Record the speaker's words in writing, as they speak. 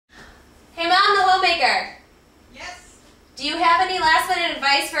Homemaker. Yes? Do you have any last-minute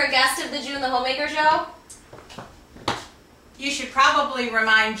advice for a guest of the June the Homemaker show? You should probably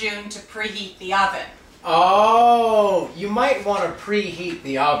remind June to preheat the oven. Oh, you might want to preheat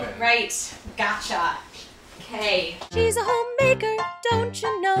the oven. Right. Gotcha. Okay. She's a homemaker, don't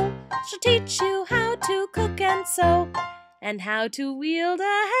you know? She'll teach you how to cook and sew, and how to wield a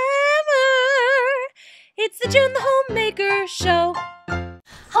hammer. It's the June the Homemaker Show.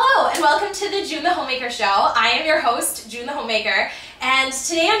 Hello, and welcome to the June the Homemaker show. I am your host, June the Homemaker, and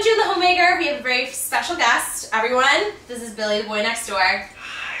today on June the Homemaker, we have a very special guest. Everyone, this is Billy, the boy next door.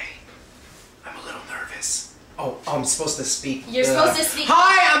 Hi. I'm a little nervous. Oh, I'm supposed to speak. You're supposed to speak.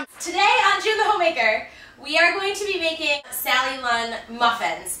 Hi, Today on June the Homemaker, we are going to be making Sally Lunn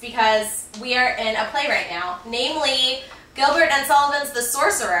muffins because we are in a play right now, namely Gilbert and Sullivan's The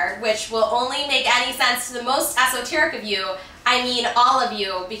Sorcerer, which will only make any sense to the most esoteric of you. I mean all of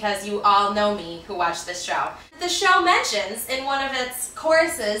you, because you all know me who watch this show. The show mentions in one of its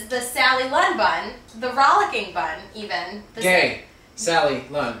choruses the Sally Lunn bun, the rollicking bun even. Gay. Sally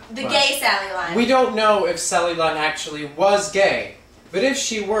Lunn. The gay Sally Lunn. We don't know if Sally Lunn actually was gay, but if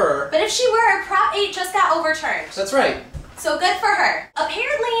she were... Prop 8 just got overturned. That's right. So good for her.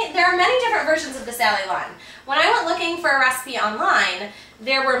 Apparently, there are many different versions of the Sally Lunn. When I went looking for a recipe online,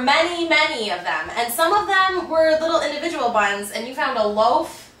 there were many, many of them. And some of them were little individual buns, and you found a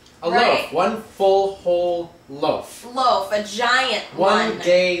loaf, right? Loaf. One full, whole loaf. Loaf, a giant one. One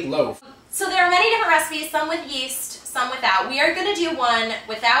gay loaf. So there are many different recipes, some with yeast, some without. We are going to do one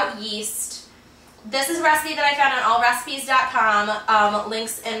without yeast. This is a recipe that I found on allrecipes.com,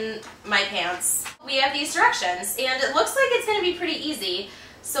 links in my pants. We have these directions, and it looks like it's going to be pretty easy.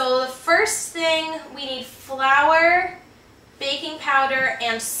 So the first thing, we need flour, baking powder,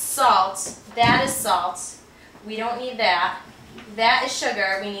 and salt. That is salt. We don't need that. That is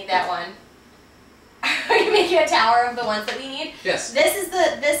sugar. We need that one. Are you making a tower of the ones that we need? Yes.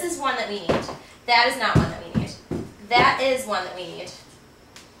 This is one that we need. That is not one that we need. That is one that we need.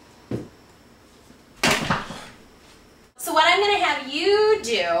 So what I'm going to have you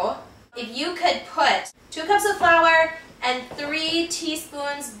do, if you could put 2 cups of flour and 3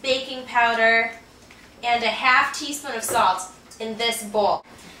 teaspoons baking powder and a ½ teaspoon of salt in this bowl.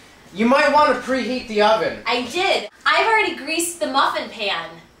 You might want to preheat the oven. I did. I've already greased the muffin pan.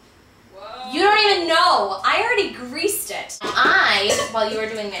 Whoa. You don't even know. I already greased it. While you were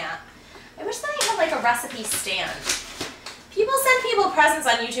doing that, I wish that I had like a recipe stand. People send people presents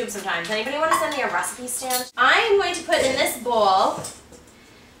on YouTube sometimes. Anybody want to send me a recipe stand? I am going to put in this bowl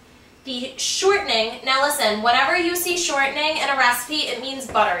the shortening. Now listen, whenever you see shortening in a recipe, it means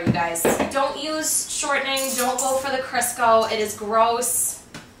butter, you guys. Don't use shortening. Don't go for the Crisco. It is gross.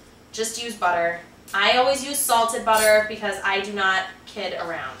 Just use butter. I always use salted butter because I do not kid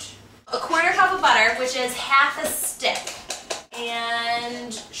around. A 1/4 cup of butter, which is ½ a stick.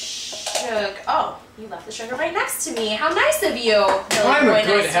 And sugar. Oh, you left the sugar right next to me. How nice of you. I'm a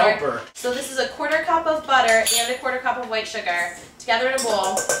good helper. So this is a 1/4 cup of butter and a 1/4 cup of white sugar together in a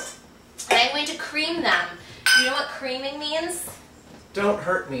bowl. And I'm going to cream them. You know what creaming means? Don't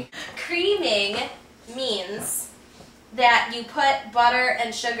hurt me. Creaming means that you put butter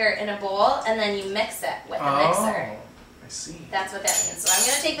and sugar in a bowl and then you mix it with a mixer. I see. That's what that means. So I'm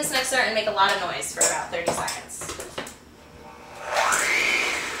going to take this mixer and make a lot of noise for about 30 seconds.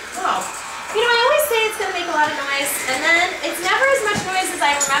 Oh. You know, I always say it's going to make a lot of noise, and then it's never as much noise as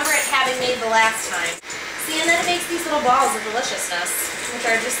I remember it having made the last time. See, and then it makes these little balls of deliciousness, which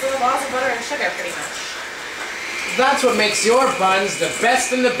are just little balls of butter and sugar, pretty much. That's what makes your buns the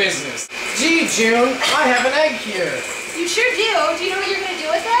best in the business. Gee, June, I have an egg here. You sure do. Do you know what you're going to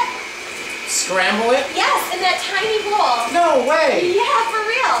do with it? Scramble it? Yes, in that tiny bowl. No way! Yeah, for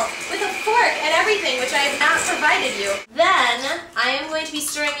real. With a fork and everything, which I have not provided you. Then, I am going to be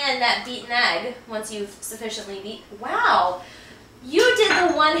stirring in that beaten egg once you've sufficiently beat. Wow! You did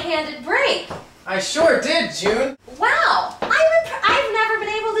the one-handed break. I sure did, June. Wow! I've never been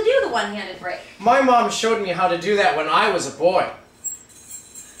able to do the one-handed break. My mom showed me how to do that when I was a boy.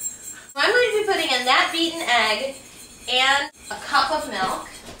 I'm going to be putting in that beaten egg and a cup of milk.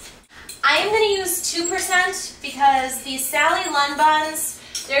 I am going to use 2% because these Sally Lunn buns,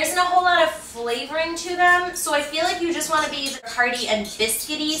 there isn't a whole lot of flavoring to them, so I feel like you just want to be hearty and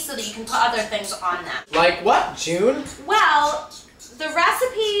biscuity so that you can put other things on them. Like what, June? Well, the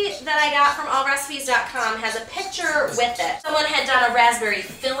recipe that I got from allrecipes.com has a picture with it. Someone had done a raspberry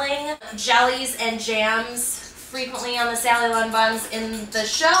filling, jellies and jams frequently on the Sally Lunn buns. In the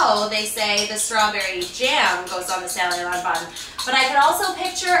show, they say the strawberry jam goes on the Sally Lunn bun. But I could also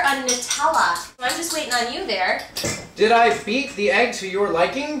picture a Nutella. I'm just waiting on you there. Did I beat the egg to your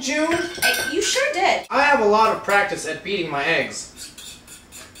liking, June? You sure did. I have a lot of practice at beating my eggs.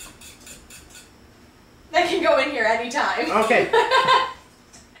 That can go in here anytime. Okay.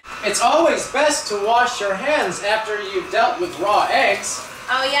 It's always best to wash your hands after you've dealt with raw eggs.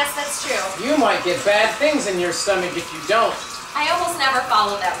 Oh yes, that's true. You might get bad things in your stomach if you don't. I almost never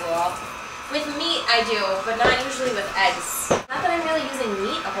follow that rule. With meat I do, but not usually with eggs. Not that I'm really using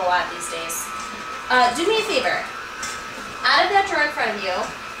meat a whole lot these days. Do me a favor. Out of that drawer in front of you,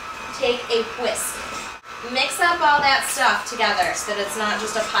 take a whisk. Mix up all that stuff together so that it's not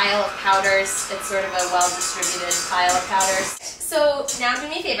just a pile of powders, it's sort of a well-distributed pile of powders. So now do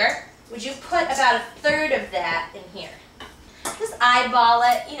me a favor, would you put about 1/3 of that in here? Just eyeball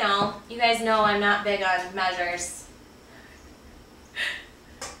it, you know, you guys know I'm not big on measures.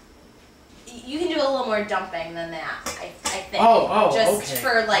 You can do a little more dumping than that, I think. Just okay.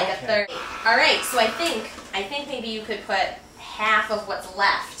 for like Okay. a 1/3. Alright, so I think maybe you could put half of what's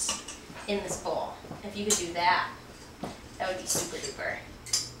left in this bowl. If you could do that, that would be super duper.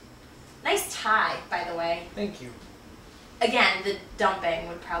 Nice tie, by the way. Thank you. Again, the dumping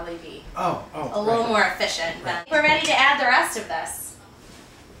would probably be a little more efficient. Then we're ready to add the rest of this.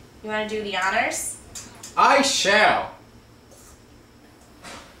 You want to do the honors? I shall.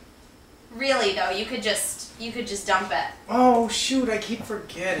 Really though, you could just dump it. Oh shoot, I keep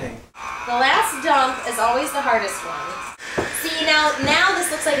forgetting. The last dump is always the hardest one. See, now this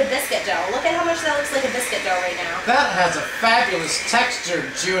looks like a biscuit dough. Look at how much that looks like a biscuit dough right now. That has a fabulous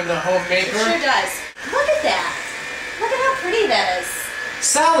texture, June the Homemaker. It sure does. Look at that. Look at how pretty that is.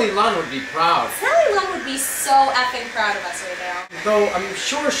 Sally Lunn would be proud. Sally Lunn would be so effing proud of us right now. Though I'm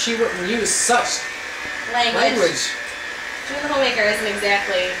sure she wouldn't use such Language. June the Homemaker isn't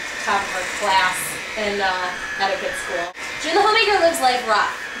exactly top of her class in etiquette school. June the Homemaker lives life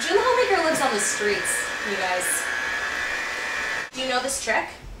rough. June the Homemaker lives on the streets, you guys. Do you know this trick?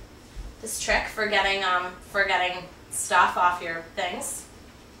 This trick for getting stuff off your things?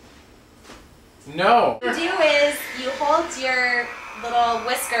 No. What you do is you hold your little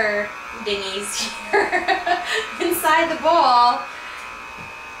whisker dingies here inside the bowl.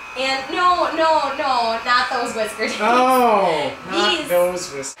 And no, not those whisker dingies. Oh, not These.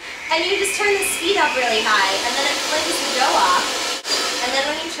 those whiskers. And you just turn the speed up really high, and then it flings the dough off. And then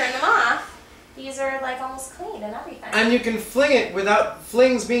when you turn them off, these are like almost clean and everything. And you can fling it without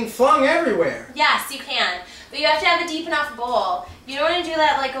flings being flung everywhere. Yes, you can. But you have to have a deep enough bowl. You don't want to do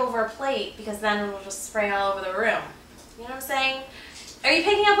that like over a plate, because then it'll just spray all over the room. You know what I'm saying? Are you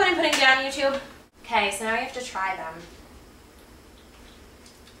picking up what I'm putting down, YouTube? Okay, so now you have to try them.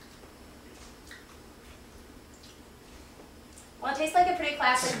 Well, it tastes like a pretty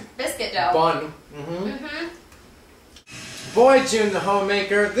classic biscuit dough. Bun. Mm-hmm. Boy, June the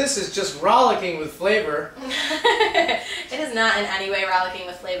Homemaker, this is just rollicking with flavor. It is not in any way rollicking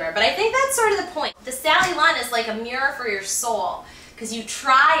with flavor, but I think that's sort of the point. The Sally Lunn is like a mirror for your soul, because you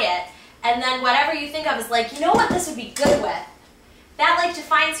try it, and then whatever you think of is like, you know what this would be good with? That like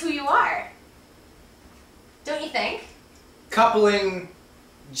defines who you are. Don't you think? Coupling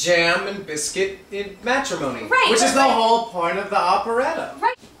jam and biscuit in matrimony. Right. Which is the right. whole point of the operetta.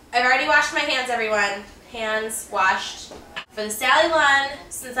 Right. I've already washed my hands, everyone. Hands washed. For the Sally Lunn,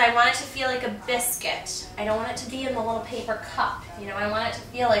 since I want it to feel like a biscuit, I don't want it to be in the little paper cup. You know, I want it to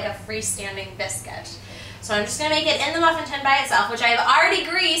feel like a freestanding biscuit. So I'm just going to make it in the muffin tin by itself, which I have already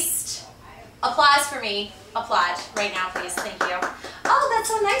greased. Applause for me. Applaud right now, please. Thank you. Oh, that's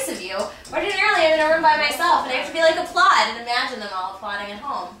so nice of you. Ordinarily, I'm in a room by myself, and I have to be like applaud and imagine them all applauding at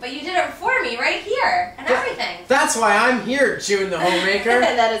home. But you did it for me right here and everything. That's why I'm here, June the Homemaker.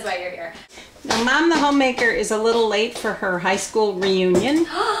 That is why you're here. Now, Mom the Homemaker is a little late for her high school reunion.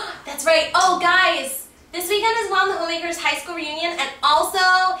 That's right. Oh, guys, this weekend is Mom the Homemaker's high school reunion, and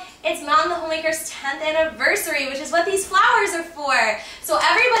also it's Mom the Homemaker's 10th anniversary, which is what these flowers are for. So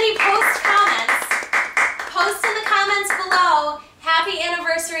everybody post in the comments below, happy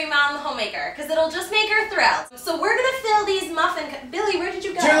anniversary, Mom the Homemaker, because it'll just make her thrilled. So we're going to fill these Billy, where did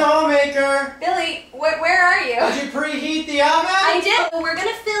you go? June the Homemaker! Billy, where are you? Did you preheat the oven? I did. We're going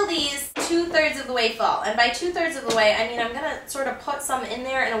to fill these 2/3 of the way full. And by 2/3 of the way, I mean I'm going to sort of put some in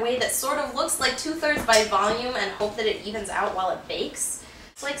there in a way that sort of looks like 2/3 by volume and hope that it evens out while it bakes.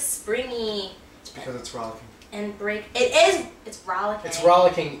 It's like springy. It's because it's rollicking. And it's rollicking. It's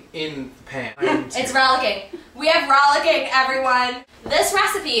rollicking in the pan. It's rollicking. We have rollicking, everyone. This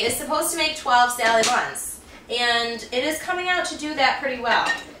recipe is supposed to make 12 Sally Buns. And it is coming out to do that pretty well.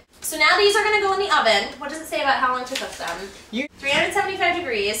 So now these are gonna go in the oven. What does it say about how long to cook them? 375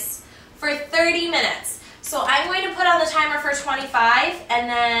 degrees for 30 minutes. So I'm going to put on the timer for 25 and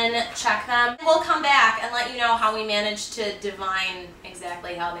then check them. We'll come back and let you know how we managed to divine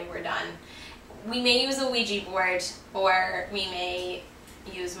exactly how they were done. We may use a Ouija board, or we may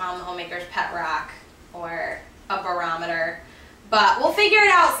use Mom the Homemaker's pet rock, or a barometer, but we'll figure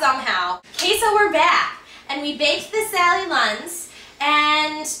it out somehow. Okay, so we're back, and we baked the Sally Lunns,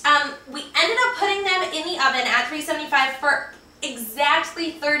 and we ended up putting them in the oven at 375 for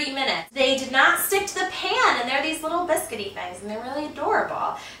exactly 30 minutes. They did not stick to the pan, and they're these little biscuity things, and they're really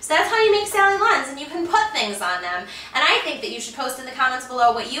adorable. So that's how you make Sally Lunns, and you can put things on them. And I think that you should post in the comments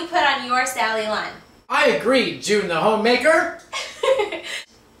below what you put on your Sally Lunn. I agree, June the Homemaker.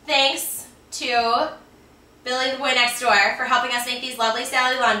 Thanks to Billy the boy next door for helping us make these lovely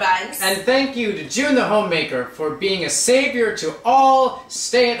Sally Lunn buns. And thank you to June the Homemaker for being a savior to all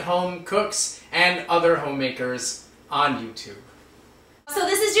stay-at-home cooks and other homemakers on YouTube. So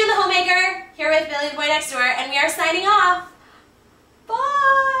this is June the Homemaker, here with Billy the boy next door, and we are signing off.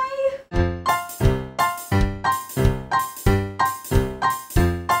 Bye!